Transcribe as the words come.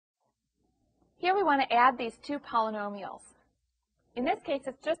Here we want to add these two polynomials. In this case,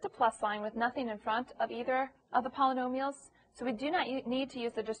 it's just a plus sign with nothing in front of either of the polynomials, so we do not need to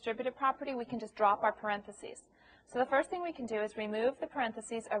use the distributive property. We can just drop our parentheses. So the first thing we can do is remove the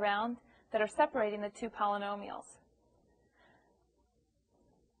parentheses around that are separating the two polynomials.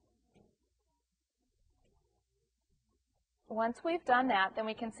 Once we've done that, then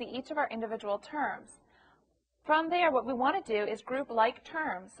we can see each of our individual terms. From there, what we want to do is group like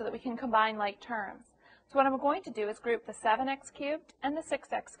terms so that we can combine like terms. So what I'm going to do is group the 7x cubed and the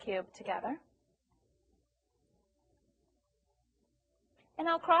 6x cubed together. And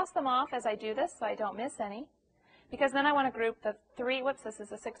I'll cross them off as I do this so I don't miss any. Because then I want to group the this is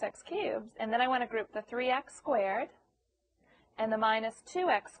the 6x cubed, and then I want to group the 3x squared and the minus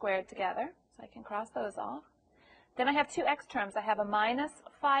 2x squared together. So I can cross those off. Then I have two x terms. I have a minus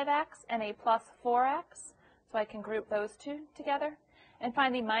 5x and a plus 4x. So I can group those two together. And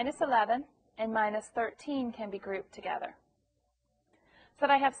finally, minus 11 and minus 13 can be grouped together. So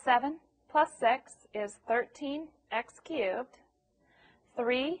that I have 7 plus 6 is 13x cubed.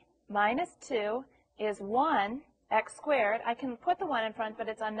 3 minus 2 is 1x squared. I can put the 1 in front, but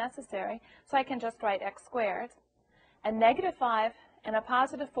it's unnecessary, so I can just write x squared. And negative 5 and a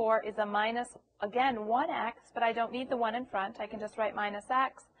positive 4 is a minus, again, 1x, but I don't need the 1 in front. I can just write minus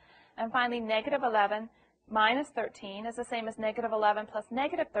x. And finally, negative 11 minus 13 is the same as negative 11 plus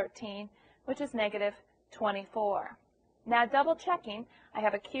negative 13, which is negative 24. Now, double checking, I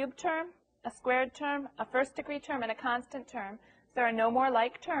have a cubed term, a squared term, a first degree term, and a constant term. So there are no more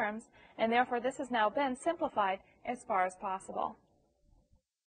like terms, and therefore this has now been simplified as far as possible.